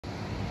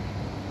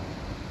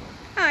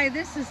Hi,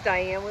 this is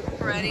Diane with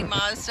Freddie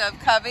Mazda of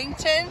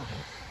Covington.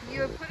 You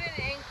have put an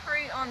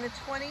inquiry on the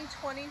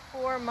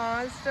 2024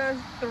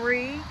 Mazda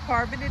 3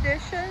 Carbon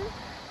Edition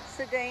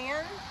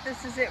sedan.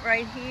 This is it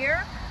right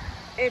here.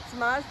 It's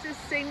Mazda's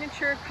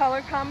signature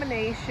color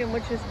combination,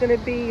 which is going to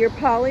be your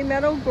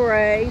polymetal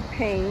gray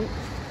paint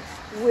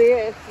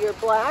with your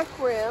black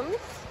rims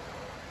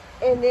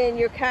and then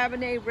your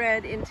cabernet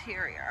red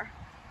interior,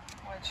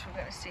 which we're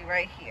going to see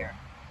right here.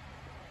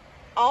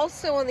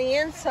 Also on the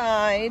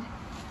inside,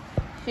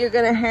 you're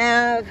going to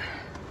have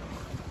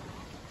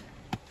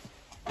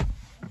a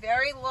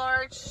very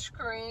large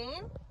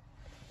screen.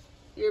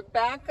 Your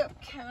backup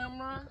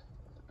camera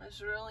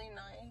is really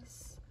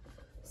nice.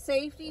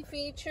 Safety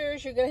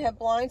features, you're going to have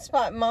blind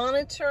spot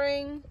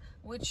monitoring,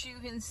 which you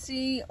can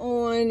see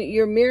on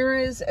your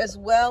mirrors as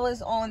well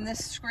as on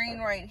this screen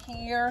right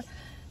here.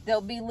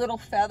 There'll be little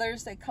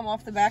feathers that come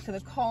off the back of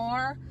the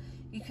car.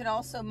 You can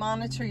also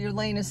monitor your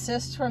lane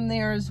assist from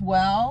there as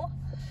well.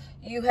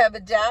 You have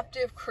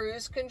adaptive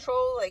cruise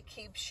control that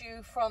keeps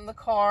you from the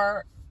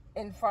car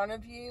in front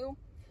of you.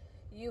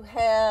 You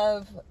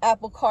have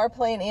Apple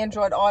CarPlay and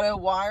Android Auto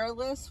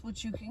wireless,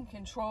 which you can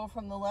control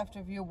from the left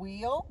of your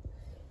wheel.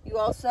 You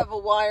also have a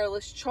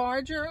wireless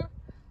charger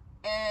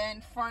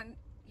and front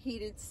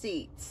heated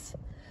seats.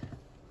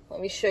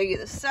 Let me show you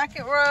the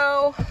second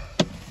row.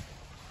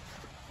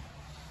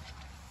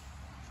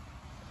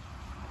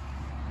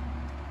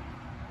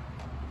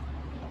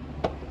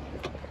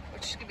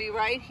 Which could be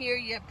right here.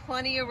 You have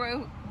plenty of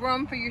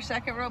room for your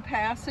second row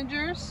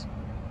passengers.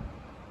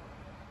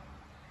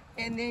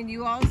 And then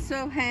you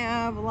also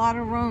have a lot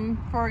of room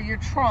for your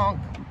trunk,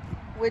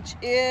 which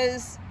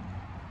is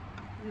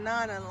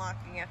not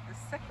unlocking at the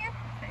second.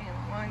 Hang on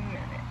 1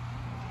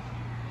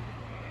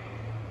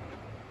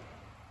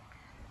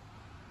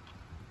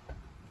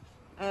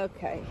 minute.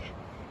 Okay.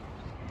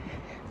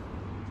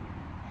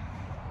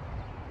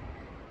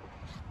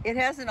 It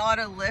has an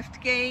auto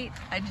lift gate.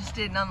 I just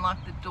didn't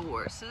unlock the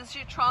door. So this is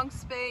your trunk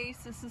space.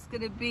 This is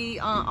going to be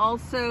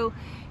also,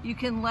 you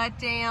can let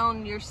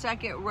down your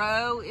second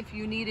row if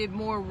you needed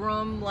more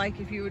room, like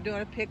if you were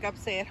doing a pickup,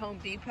 say at Home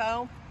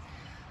Depot.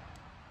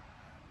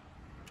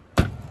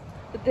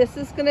 But this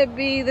is going to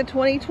be the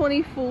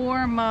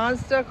 2024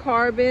 Mazda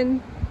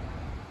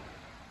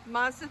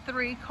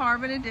 3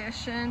 Carbon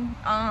Edition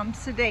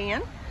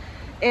sedan.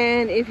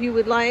 And if you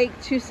would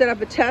like to set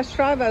up a test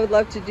drive, I would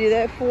love to do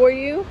that for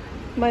you.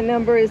 My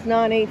number is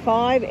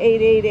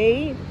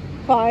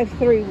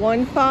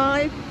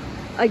 985-888-5315.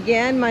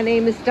 Again, my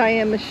name is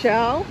Diane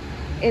Michelle.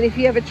 And if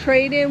you have a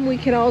trade-in, we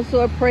can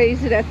also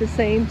appraise it at the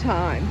same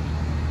time.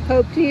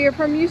 Hope to hear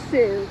from you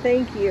soon.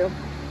 Thank you.